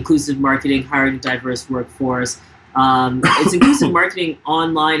 But like inclusive marketing, hiring a diverse workforce. It's inclusive marketing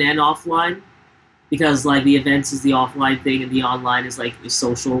online and offline. because like the events is the offline thing and the online is like the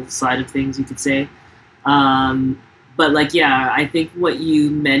social side of things, you could say. But like, yeah, I think what you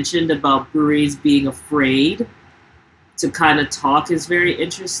mentioned about breweries being afraid to kind of talk is very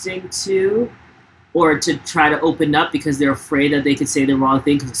interesting too, or to try to open up because they're afraid that they could say the wrong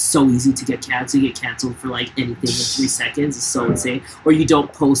thing because it's so easy to get canceled. You get canceled for like anything in 3 seconds. It's so insane. Or you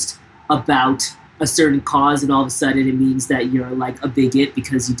don't post about a certain cause and all of a sudden it means that you're like a bigot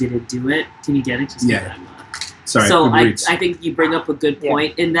because you didn't do it. Can you get it? Just Yeah. Sorry. So I think you bring up a good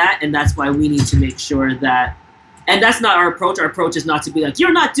point in that, and that's why we need to make sure that, and that's not our approach. Our approach is not to be like,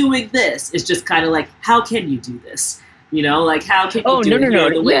 you're not doing this. It's just kind of like, how can you do this? You know, like how can you do it?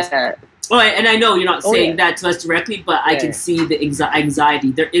 No. Yeah. Oh, and I know you're not saying that to us directly, but I can see the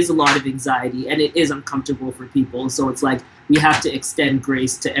anxiety. There is a lot of anxiety, and it is uncomfortable for people. So it's like we have to extend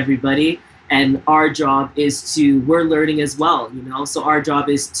grace to everybody, and our job is we're learning as well, you know? So our job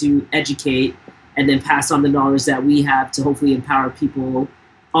is to educate and then pass on the knowledge that we have to hopefully empower people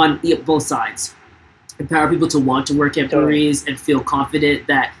on both sides. Empower people to want to work at breweries and feel confident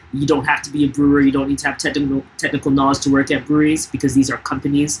that you don't have to be a brewer, you don't need to have technical knowledge to work at breweries because these are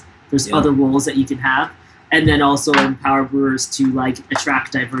companies. There's other roles that you can have. And then also empower brewers to like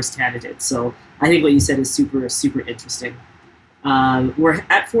attract diverse candidates. So I think what you said is super, super interesting. We're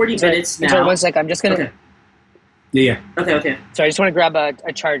at 40 minutes now. Sorry, 1 sec. I'm just going to... Okay. Yeah. Okay. Sorry, I just want to grab a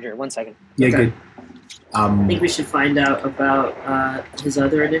charger. 1 second. Yeah, Okay. good. I think we should find out about his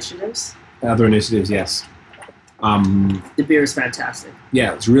other initiatives. Other initiatives, yes. The beer is fantastic.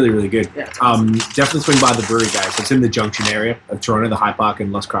 Yeah, it's really, really good. Yeah, it's awesome. Definitely swing by the brewery, guys. It's in the Junction area of Toronto, the High Park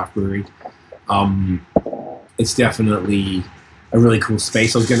and Lost Craft Brewery. It's definitely a really cool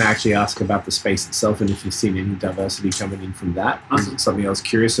space. I was going to actually ask about the space itself and if you've seen any diversity coming in from that. Awesome. Something I was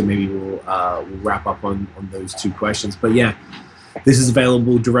curious, so maybe we'll wrap up on those 2 questions. But yeah, this is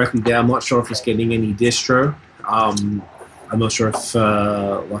available directly there. I'm not sure if it's getting any distro. I'm not sure if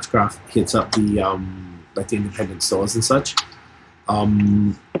Lost Craft hits up the like the independent stores and such.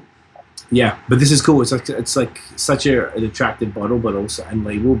 Yeah, but this is cool. It's like such an attractive bottle, but also and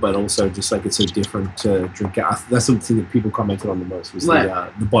label, but also just like it's so different to drink out. That's something that people commented on the most was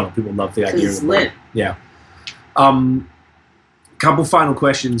the bottle. People love the idea. It's of the lit. bottle. Yeah. Couple final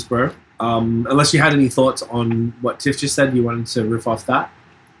questions, bro. Unless you had any thoughts on what Tiff just said, you wanted to riff off that.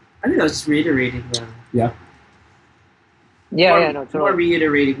 I think I was just reiterating. Yeah. More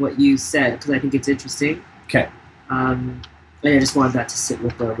reiterating what you said because I think it's interesting. Okay. And I just wanted that to sit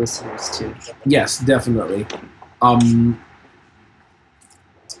with the listeners too. Yes, definitely. What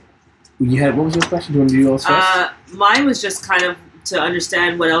was your question? Do you want to do yours first? Mine was just kind of to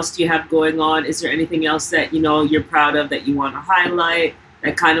understand what else do you have going on. Is there anything else that you're proud of that you want to highlight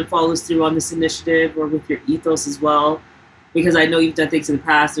that kind of follows through on this initiative or with your ethos as well? Because I know you've done things in the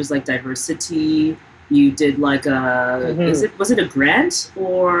past. There's like diversity. You did like was it a grant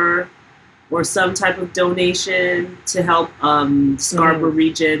or some type of donation to help Scarborough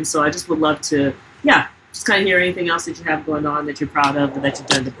region? So I just would love to, just kind of hear anything else that you have going on that you're proud of or that you've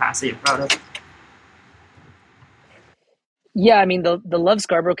done in the past that you're proud of. Yeah, I mean the Love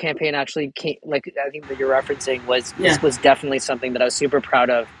Scarborough campaign actually came, like I think that you're referencing was definitely something that I was super proud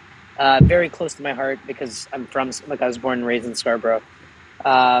of. Very close to my heart because I was born and raised in Scarborough.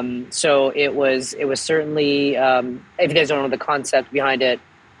 So it was certainly if you guys don't know the concept behind it,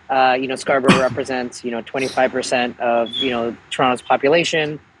 Scarborough represents 25% of Toronto's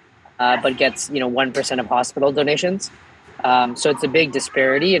population, but gets 1% of hospital donations. So it's a big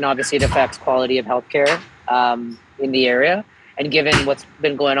disparity, and obviously it affects quality of healthcare in the area. And given what's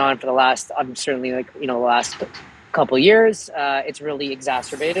been going on for the last, the last couple of years, it's really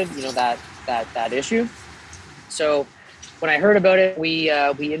exacerbated that issue. So when I heard about it, we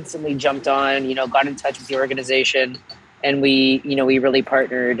instantly jumped on, got in touch with the organization, and we really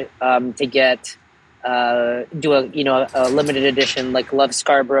partnered to get do a limited edition like Love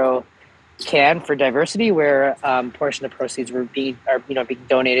Scarborough can for diversity, where portion of proceeds are being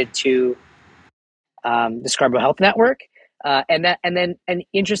donated to the Scarborough Health Network, and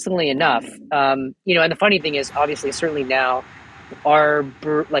interestingly enough, and the funny thing is, obviously, certainly now, our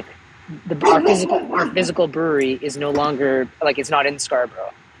physical brewery is no longer it's not in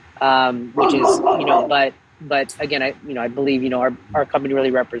Scarborough, which is but again, I believe our company really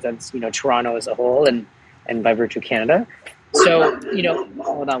represents Toronto as a whole and by virtue Canada. So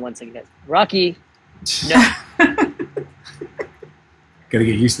hold on 1 second, Rocky. No. Gotta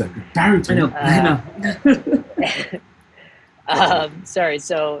get used to that. Barrington. I know. Sorry.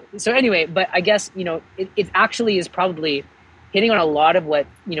 So anyway, but I guess it actually is probably hitting on a lot of what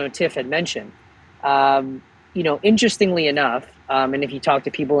Tiff had mentioned. interestingly enough, and if you talk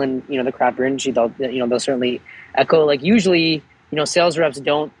to people in the craft beer industry, they'll certainly echo, like, usually sales reps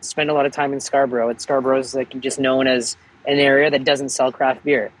don't spend a lot of time in Scarborough. Scarborough's like just known as an area that doesn't sell craft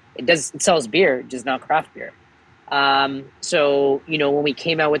beer. It sells beer, just not craft beer. So when we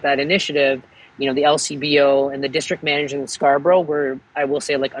came out with that initiative, the LCBO and the district managers in Scarborough were, I will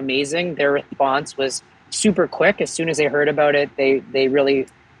say, like, amazing. Their response was super quick. As soon as they heard about it, they really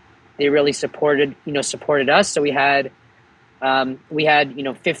supported us. So we had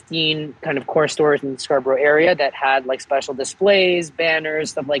 15 kind of core stores in the Scarborough area that had like special displays, banners,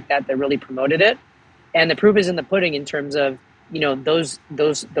 stuff like that really promoted it. And the proof is in the pudding in terms of those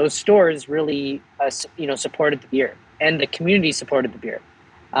stores really supported the beer, and the community supported the beer.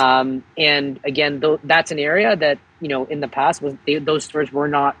 And again, that's an area that in the past those stores were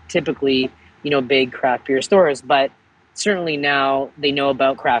not typically big craft beer stores, but certainly now they know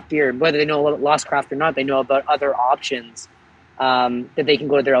about craft beer. Whether they know Lost Craft or not, they know about other options that they can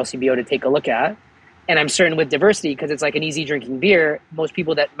go to their LCBO to take a look at. And I'm certain with Diversity, because it's like an easy drinking beer, most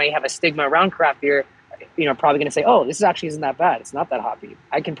people that may have a stigma around craft beer, are probably going to say, oh, this actually isn't that bad. It's not that hoppy.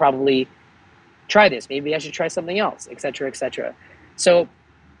 I can probably try this. Maybe I should try something else, et cetera, et cetera. So,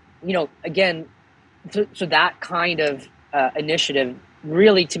 again, so that kind of initiative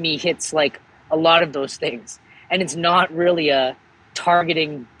really, to me, hits like a lot of those things. And it's not really a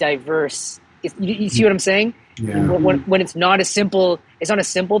targeting diverse. You see what I'm saying? Yeah. When it's not a simple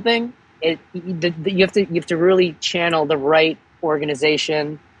thing. You have to really channel the right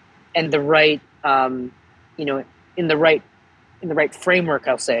organization and the right in the right framework,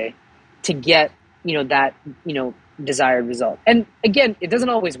 I'll say, to get that desired result. And again, it doesn't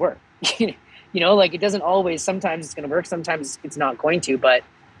always work. Like, it doesn't always. Sometimes it's going to work, sometimes it's not going to. But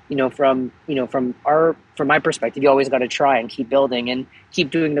from my perspective, you always got to try and keep building and keep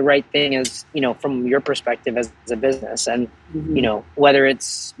doing the right thing as from your perspective as a business. And whether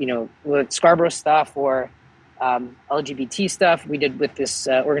it's with Scarborough stuff or LGBT stuff, we did with this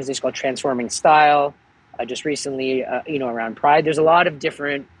organization called Transforming Style just recently, around Pride. There's a lot of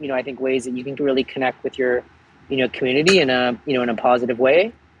different I think ways that you can really connect with your community in a positive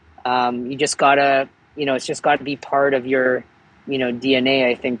way. You just gotta it's just got to be part of your DNA,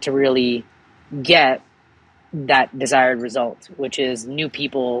 I think, to really get that desired result, which is new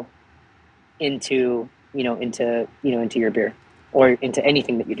people into your beer or into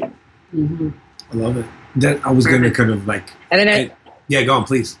anything that you do. Mm-hmm. I love it. That I was going to kind of like, and then yeah, go on,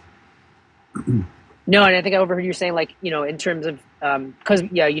 please. No, and I think I overheard you saying, like, in terms of because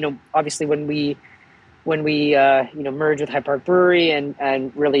obviously when we merged with High Park Brewery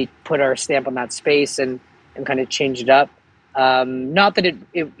and really put our stamp on that space and kind of changed it up. Not that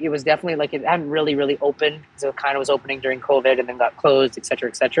it was definitely, like, it hadn't really opened, so it kind of was opening during COVID and then got closed, et cetera,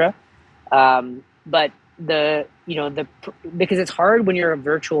 et cetera. But because it's hard when you're a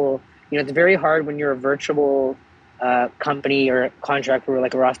virtual, it's very hard when you're a virtual company or contractor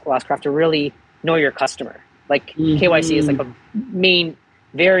like a Lost Craft to really know your customer. Like, KYC is like a main,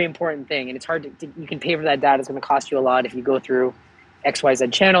 very important thing, and it's hard to you can pay for that data. It's going to cost you a lot if you go through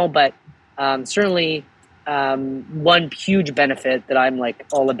XYZ channel, but certainly. One huge benefit that I'm like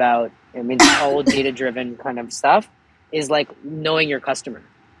all about, all data-driven kind of stuff, is like knowing your customer,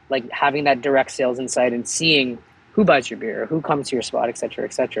 like having that direct sales insight and seeing who buys your beer, who comes to your spot, et cetera,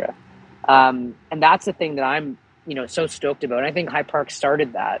 et cetera. And that's the thing that I'm, so stoked about. And I think High Park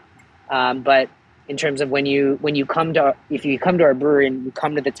started that. But in terms of if you come to our brewery and you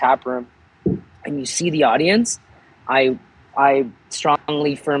come to the tap room and you see the audience, I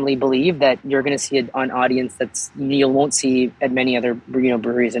strongly, firmly believe that you're going to see an audience that's you won't see at many other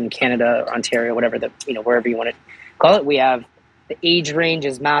breweries in Canada, or Ontario, whatever wherever you want to call it. We have the age range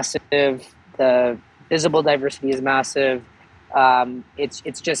is massive, the visible diversity is massive.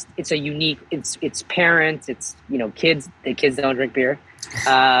 It's a unique. It's parents, it's kids. The kids don't drink beer,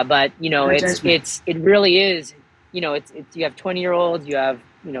 but it really is. You have 20-year-olds, you have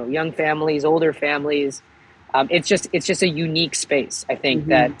young families, older families. It's just a unique space. I think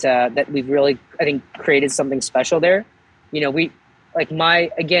that we've really, I think, created something special there. We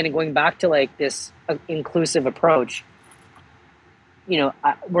going back to like this inclusive approach.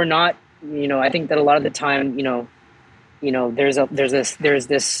 We're not. I think that a lot of the time,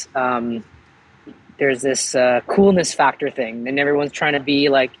 there's this coolness factor thing, and everyone's trying to be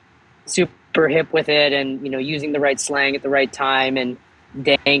like super hip with it, and using the right slang at the right time, and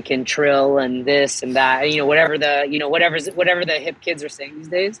dank and trill and this and that, whatever the hip kids are saying these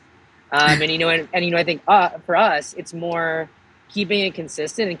days. I think for us, it's more keeping it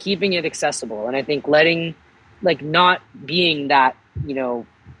consistent and keeping it accessible. And I think not being that,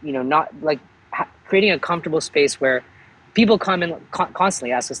 not like creating a comfortable space where people come and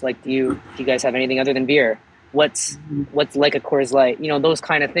constantly ask us, like, do you guys have anything other than beer? What's like a Coors Light? You know, those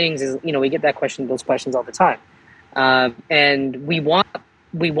kind of things is, you know, we get those questions all the time. And we want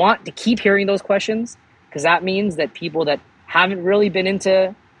to keep hearing those questions, because that means that people that haven't really been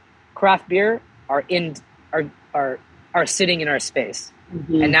into craft beer are sitting in our space.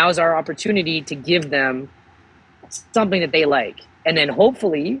 Mm-hmm. And now is our opportunity to give them something that they like. And then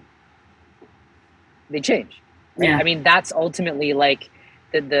hopefully they change. Yeah. I mean, that's ultimately like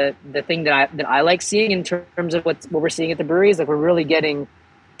the thing that I like seeing in terms of what we're seeing at the brewery is like we're really getting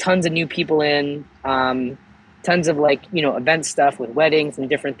tons of new people in, tons of like, you know, event stuff with weddings and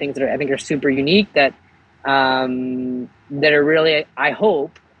different things that I think are super unique that are really, I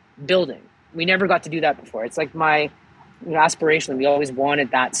hope, building. We never got to do that before. It's like my aspiration. We always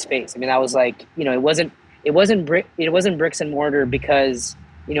wanted that space. I mean, that was like, you know, it wasn't bricks and mortar because,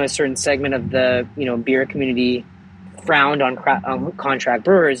 you know, a certain segment of the, you know, beer community frowned on contract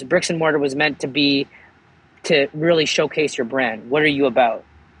brewers. Bricks and mortar was meant to be to really showcase your brand. What are you about?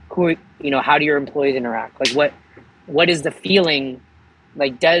 Who, you know, how do your employees interact? Like what is the feeling?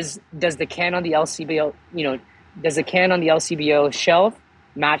 Like does the can on the LCBO, you know, does the can on the LCBO shelf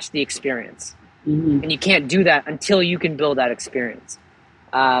match the experience? Mm-hmm. And you can't do that until you can build that experience.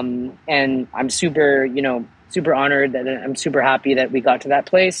 And I'm super honored that I'm super happy that we got to that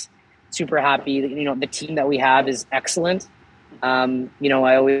place. Super happy that, you know, the team that we have is excellent. You know,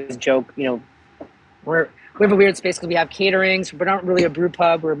 I always joke, you know, we have a weird space because we have caterings. We're not really a brew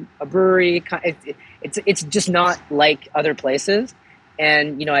pub. We're a brewery. It's just not like other places.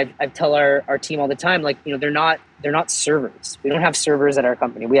 And, you know, I tell our team all the time, like, you know, they're not servers. We don't have servers at our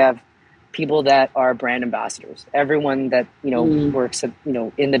company. We have people that are brand ambassadors. Everyone that, you know, works, you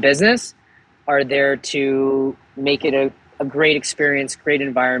know, in the business are there to make it a great experience, great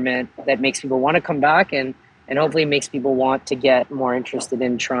environment that makes people want to come back and hopefully makes people want to get more interested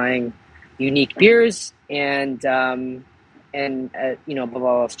in trying unique beers and you know, above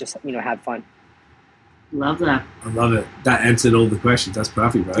all else, just, you know, have fun. Love that. I love it. That answered all the questions. That's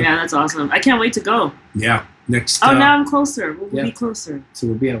perfect, bro. Yeah, that's awesome. I can't wait to go. Yeah. Next. Now I'm closer. We'll be closer. So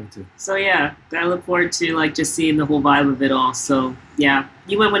we'll be able to. So yeah, I look forward to like just seeing the whole vibe of it all. So yeah,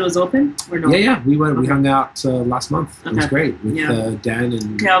 you went when it was open or no? Yeah, we went. Okay. We hung out last month. It was great with Dan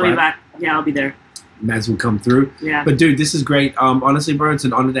and. Okay, I'll be back. Yeah, I'll be there. Maz will come through. Yeah. But dude, this is great. Honestly, bro, it's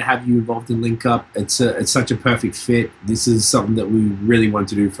an honor to have you involved in Link Up. It's such a perfect fit. This is something that we really want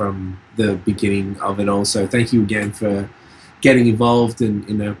to do from the beginning of it all. So thank you again for getting involved and,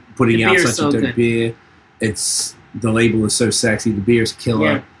 you know, putting out such a dope beer. The label is so sexy. The beer is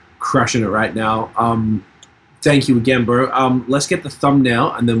killer. Crushing it right now. Thank you again, bro. Let's get the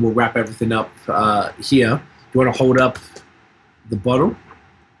thumbnail and then we'll wrap everything up here. You want to hold up the bottle?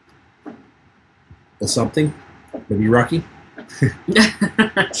 Or something. Maybe Rocky.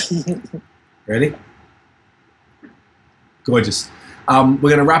 Ready? Gorgeous. We're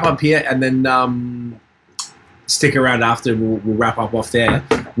going to wrap up here and then stick around after. We'll wrap up off there.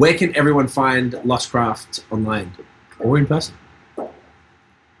 Where can everyone find Lost Craft online or in person?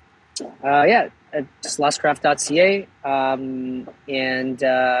 Just lostcraft.ca. And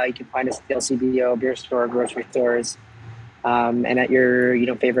you can find us at the LCBO, beer store, grocery stores, and at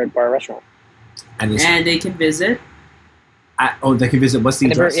your favorite bar or restaurant. And they can visit. They can visit. What's the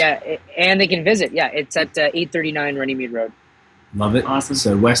address? And they can visit. Yeah, it's at 839 Runnymede Road. Love it. Awesome.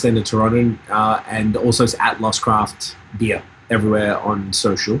 So West End of Toronto, and also it's at Lost Craft Beer everywhere on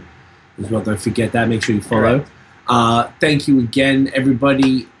social as well. Don't forget that. Make sure you follow. Thank you again,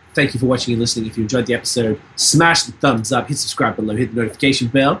 everybody. Thank you for watching and listening. If you enjoyed the episode, smash the thumbs up, hit subscribe below, hit the notification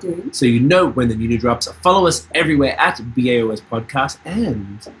bell so you know when the new drops. Follow us everywhere at BAOS Podcast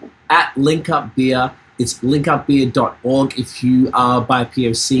and at Link Up Beer. It's linkupbeer.org. If you are by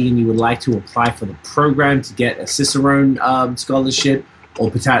POC and you would like to apply for the program to get a Cicerone scholarship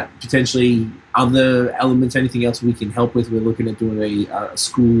or potentially other elements, anything else we can help with, we're looking at doing a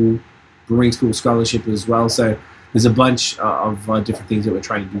brewing school scholarship as well. So there's a bunch of different things that we're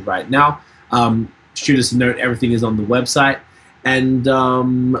trying to do right now. Shoot us a note. Everything is on the website. And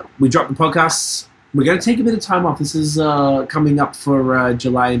we drop the podcasts. We're going to take a bit of time off. This is coming up for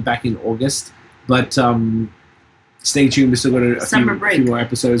July and back in August. But stay tuned. We've still got a few more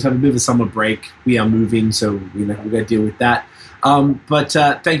episodes. Have a bit of a summer break. We are moving, so we're going to deal with that. But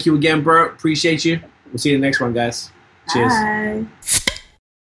thank you again, bro. Appreciate you. We'll see you in the next one, guys. Cheers. Bye.